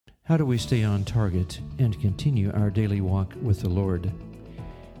How do we stay on target and continue our daily walk with the Lord?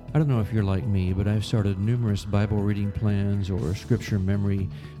 I don't know if you're like me, but I've started numerous Bible reading plans or scripture memory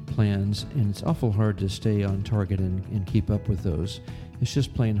plans, and it's awful hard to stay on target and keep up with those. It's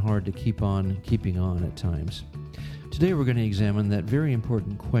just plain hard to keep on keeping on at times. Today we're going to examine that very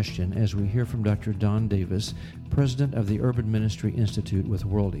important question as we hear from Dr. Don Davis, president of the Urban Ministry Institute with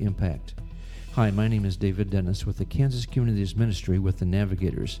World Impact. Hi, my name is David Dennis with the Kansas Communities Ministry with the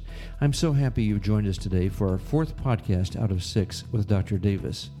Navigators. I'm so happy you've joined us today for our fourth podcast out of 6 with Dr.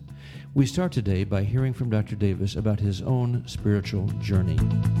 Davis. We start today by hearing from Dr. Davis about his own spiritual journey.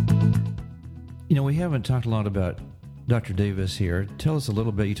 You know, we haven't talked a lot about Dr. Davis here. Tell us a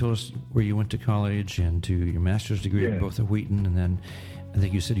little bit. You told us where you went to college and to your master's degree both at Wheaton and then I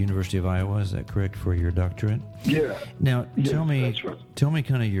think you said University of Iowa. Is that correct for your doctorate? Yeah. Now, tell me right.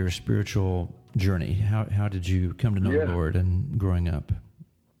 kind of your spiritual journey. How did you come to know the Lord and growing up?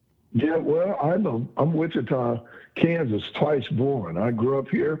 Yeah, well, I'm Wichita, Kansas, twice born. I grew up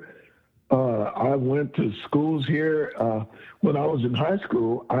here. I went to schools here. When I was in high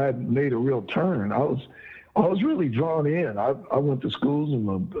school, I had made a real turn. I was really drawn in. I went to schools in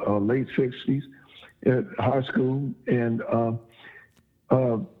the late 60s at high school, and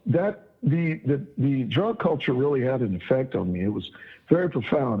that the drug culture really had an effect on me. It was very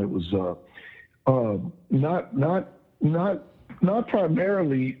profound. It was not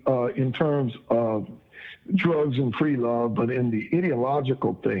primarily in terms of drugs and free love, but in the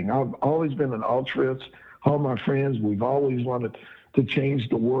ideological thing. I've always been an altruist. All my friends, we've always wanted to change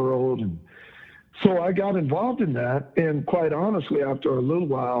the world. And so I got involved in that. And quite honestly, after a little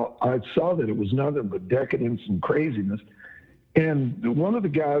while, I saw that it was nothing but decadence and craziness. And one of the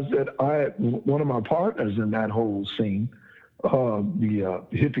guys one of my partners in that whole scene, the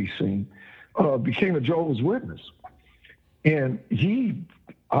hippie scene, became a Jehovah's Witness. And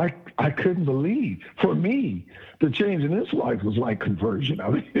I couldn't believe. For me, the change in his life was like conversion. I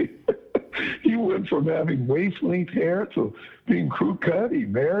mean, he went from having waist-length hair to being crew cut. He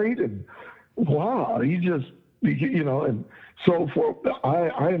married, and wow, he just, and so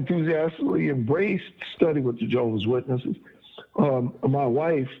I enthusiastically embraced study with the Jehovah's Witnesses. My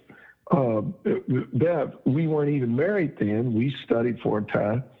wife, Bev, we weren't even married then. We studied for a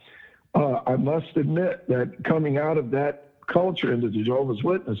time. I must admit that coming out of that culture into the Jehovah's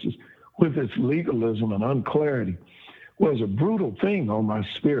Witnesses with its legalism and unclarity was a brutal thing on my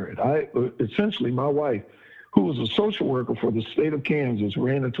spirit. Essentially, my wife, who was a social worker for the state of Kansas,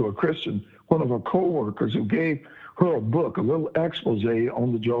 ran into a Christian, one of her co-workers, who gave her a book, a little expose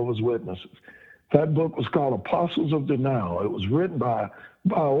on the Jehovah's Witnesses. That book was called Apostles of Denial. It was written by a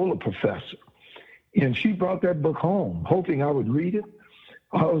Biola professor. And she brought that book home, hoping I would read it.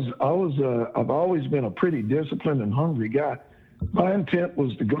 I've always been a pretty disciplined and hungry guy. My intent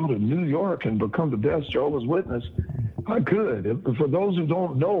was to go to New York and become the best Jehovah's Witness I could. For those who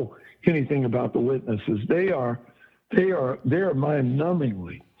don't know anything about the Witnesses, they are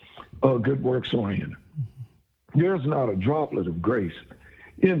mind-numbingly good works oriented. There's not a droplet of grace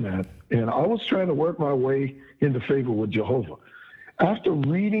in that. And I was trying to work my way into favor with Jehovah. After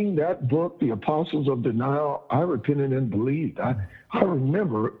reading that book, The Apostles of Denial, I repented and believed. I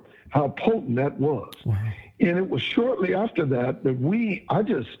remember how potent that was. Wow. And it was shortly after that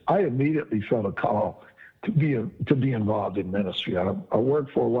I immediately felt a call to be involved in ministry. I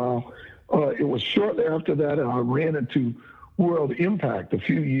worked for a while. It was shortly after that, and I ran into World Impact a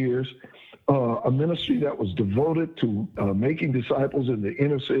few years, a ministry that was devoted to making disciples in the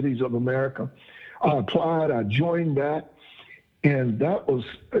inner cities of America. I applied. I joined that. And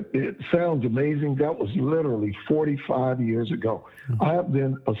it sounds amazing. That was literally 45 years ago. Mm-hmm. I have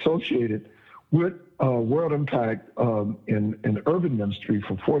been associated with World Impact in urban ministry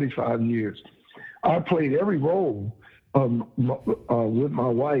for 45 years. I played every role with my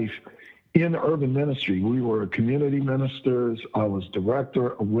wife in urban ministry. We were community ministers. I was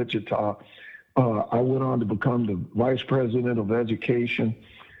director of Wichita. I went on to become the vice president of education.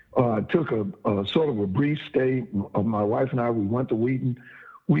 Took a sort of a brief stay. My wife and I, we went to Wheaton,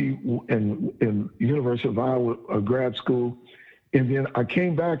 in University of Iowa grad school, and then I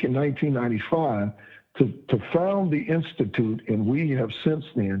came back in 1995 to found the institute, and we have since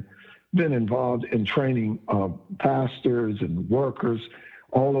then been involved in training pastors and workers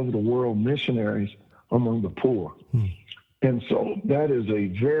all over the world, missionaries among the poor. And so that is a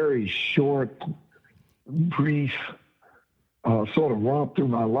very short, brief sort of romp through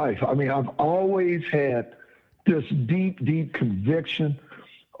my life. I mean, I've always had this deep, deep conviction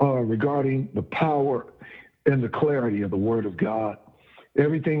regarding the power and the clarity of the Word of God.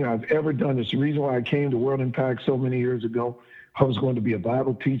 Everything I've ever done is the reason why I came to World Impact so many years ago. I was going to be a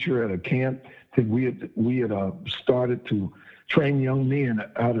Bible teacher at a camp that we had started to train young men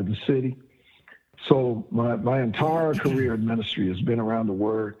out of the city. So my entire career in ministry has been around the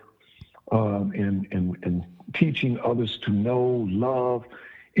Word, and teaching others to know, love,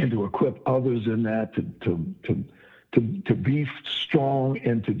 and to equip others in that to be strong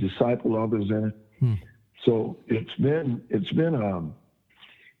and to disciple others in it. So it's been a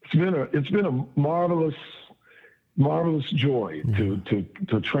marvelous joy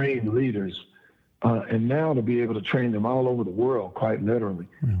to train leaders, and now to be able to train them all over the world, quite literally,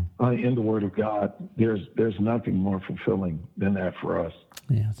 in the Word of God. There's nothing more fulfilling than that for us.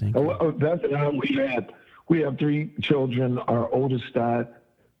 Yeah, thank you. We have 3 children. Our oldest died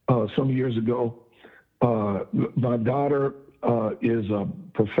some years ago. My daughter is a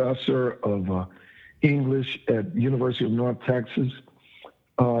professor of English at University of North Texas.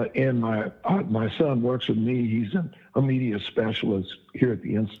 And my son works with me. He's a media specialist here at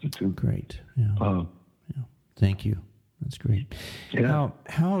the Institute. Great. Yeah. Thank you. That's great. Yeah.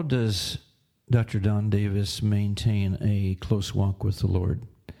 How does Dr. Don Davis maintain a close walk with the Lord?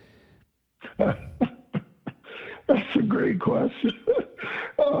 That's a great question.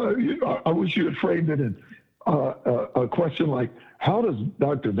 I wish you had framed it in a question like, how does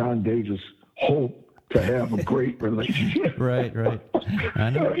Dr. Don Davis hope to have a great relationship? Right. I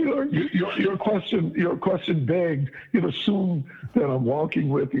know. Your question begged, assume that I'm walking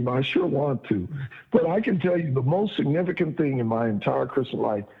with him. I sure want to. But I can tell you the most significant thing in my entire Christian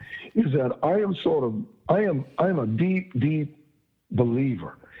life is that I'm a deep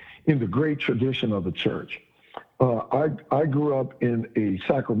believer in the great tradition of the church. I grew up in a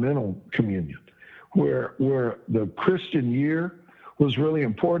sacramental communion where the Christian year was really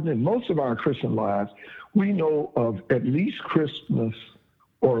important. In most of our Christian lives, we know of at least Christmas,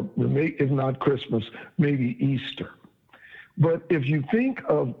 or if not Christmas, maybe Easter. But if you think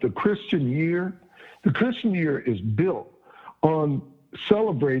of the Christian year is built on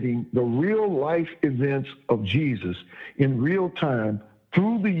celebrating the real life events of Jesus in real time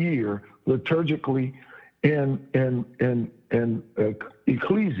through the year, liturgically and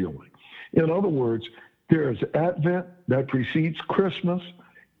ecclesially. In other words, there's Advent that precedes Christmas.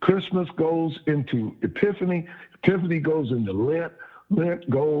 Christmas goes into Epiphany. Epiphany goes into Lent. Lent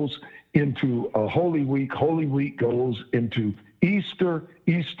goes into Holy Week. Holy Week goes into Easter.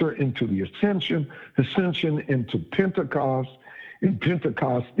 Easter into the Ascension. Ascension into Pentecost. And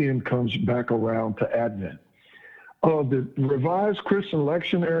Pentecost then comes back around to Advent. The Revised Christian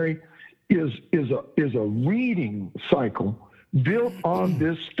Lectionary is a reading cycle built on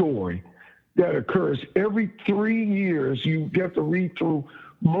this story that occurs every 3 years. You get to read through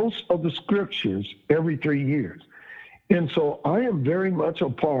most of the scriptures every 3 years. And so I am very much a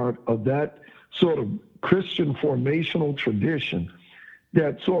part of that sort of Christian formational tradition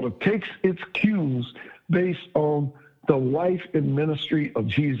that sort of takes its cues based on the life and ministry of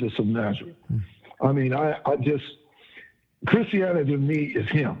Jesus of Nazareth. I mean, I just, Christianity to me is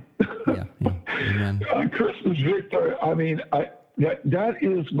him. Yeah. Amen. Christmas Victor, I mean, that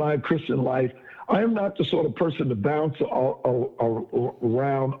is my Christian life. I am not the sort of person to bounce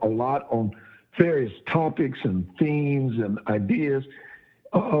around a lot on various topics and themes and ideas.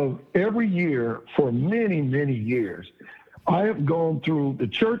 Every year for many, many years, I have gone through the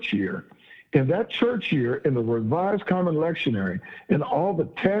church year, and that church year in the Revised Common Lectionary and all the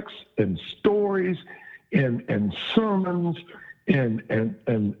texts and stories and sermons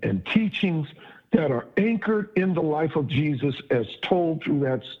and teachings that are anchored in the life of Jesus as told through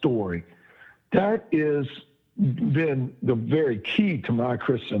that story. That has been the very key to my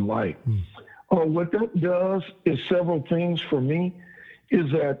Christian life. What that does is several things for me, is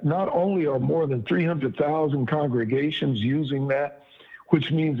that not only are more than 300,000 congregations using that,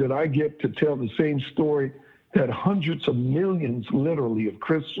 which means that I get to tell the same story that hundreds of millions, literally, of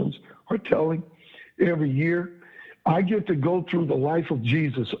Christians are telling every year. I get to go through the life of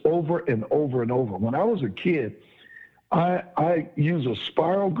Jesus over and over and over. When I was a kid, I use a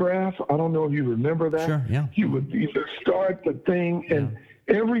spiral graph. I don't know if you remember that. Sure, yeah. You would either start the thing, and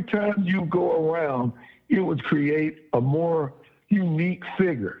every time you go around, it would create a more unique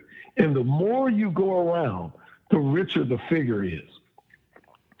figure. And the more you go around, the richer the figure is.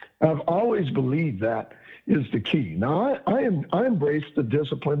 I've always believed that is the key. Now, I embrace the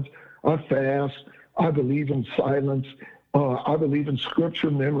disciplines. I fast. I believe in silence. I believe in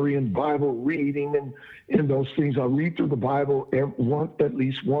scripture memory and Bible reading and those things. I read through the Bible at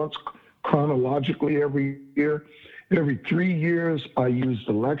least once chronologically every year. Every 3 years, I use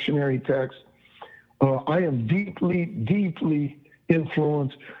the lectionary text. I am deeply, deeply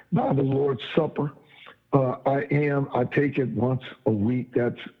influenced by the Lord's Supper. I take it once a week.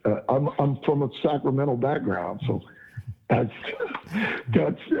 I'm from a Sacramento background, so that's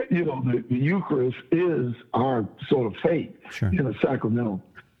the Eucharist is our sort of faith in a Sacramento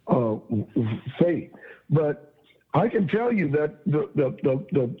faith. But I can tell you that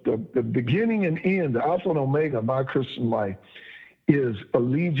the beginning and end, the Alpha and Omega of my Christian life, is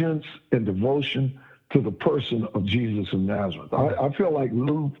allegiance and devotion to the person of Jesus of Nazareth. I feel like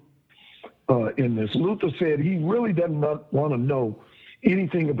Luther in this. Luther said he really doesn't want to know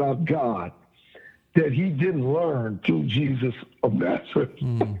anything about God that he didn't learn through Jesus of Nazareth.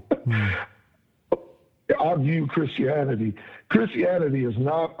 I view Christianity. Christianity is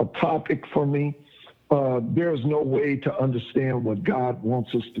not a topic for me. There's no way to understand what God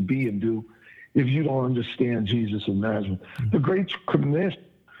wants us to be and do if you don't understand Jesus of Nazareth. The Great Commission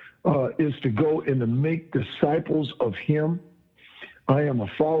is to go and to make disciples of him. I am a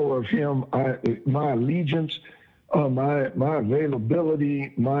follower of him. My allegiance, my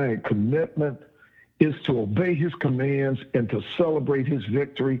availability, my commitment is to obey his commands and to celebrate his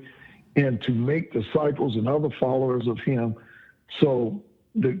victory and to make disciples and other followers of him. So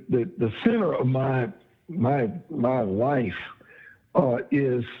the center of my life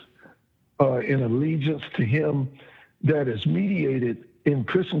is an allegiance to him that is mediated in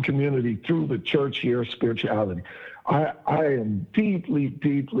Christian community through the church here, spirituality. I am deeply,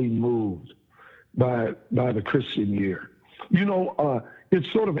 deeply moved by the Christian year. It's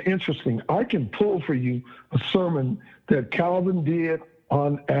sort of interesting. I can pull for you a sermon that Calvin did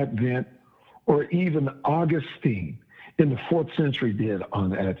on Advent, or even Augustine in the 4th century did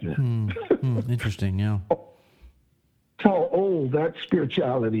on Advent. Interesting, yeah. How old that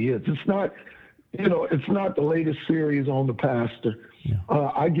spirituality is. It's not, it's not the latest series on the pastor. Yeah.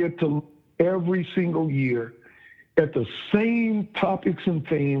 I get to look every single year at the same topics and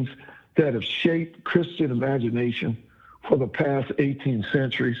themes that have shaped Christian imagination for the past 18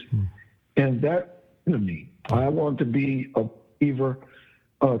 centuries. And that, to me, I want to be a believer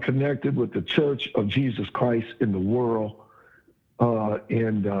connected with the Church of Jesus Christ in the world. One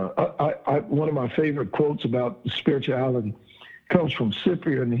of my favorite quotes about spirituality comes from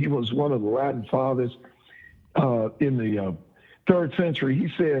Cyprian. He was one of the Latin fathers in the 3rd century. He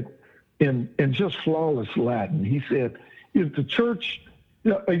said, in just flawless Latin, he said, if the church,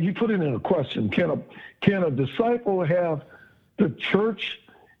 he put it in a question, can a disciple have the church,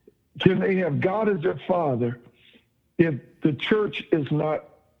 can they have God as their father if the church is not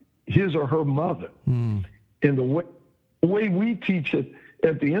his or her mother? And the way we teach it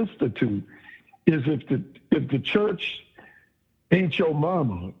at the Institute is if the church ain't your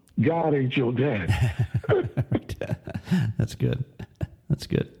mama, God ain't your dad. That's good. That's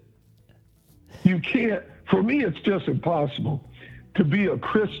good. You can't, for me, it's just impossible to be a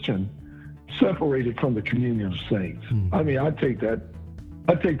Christian separated from the communion of saints. I mean, I take that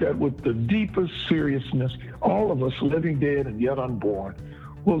with the deepest seriousness. All of us, living, dead, and yet unborn,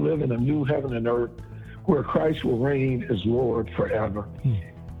 will live in a new heaven and earth where Christ will reign as Lord forever.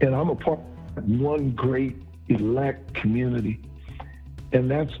 And I'm a part of one great elect community. And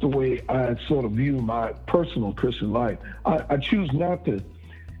that's the way I sort of view my personal Christian life. I choose not to.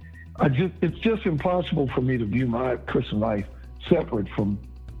 It's just impossible for me to view my Christian life separate from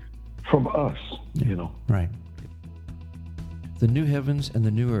us, Right. The new heavens and the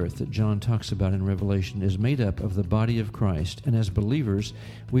new earth that John talks about in Revelation is made up of the body of Christ, and as believers,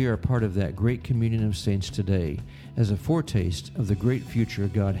 we are part of that great communion of saints today, as a foretaste of the great future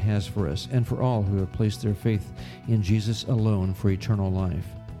God has for us and for all who have placed their faith in Jesus alone for eternal life.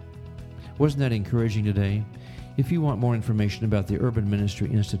 Wasn't that encouraging today? If you want more information about the Urban Ministry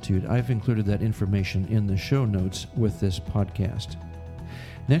Institute, I've included that information in the show notes with this podcast.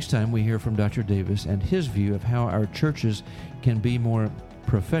 Next time, we hear from Dr. Davis and his view of how our churches can be more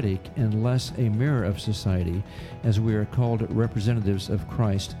prophetic and less a mirror of society, as we are called representatives of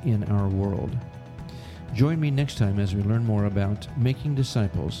Christ in our world. Join me next time as we learn more about making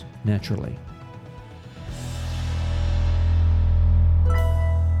disciples naturally.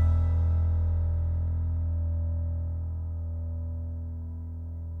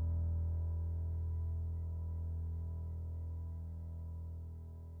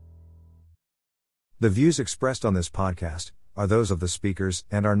 The views expressed on this podcast are those of the speakers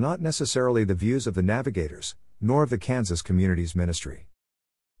and are not necessarily the views of the navigators, nor of the Kansas Communities Ministry.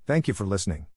 Thank you for listening.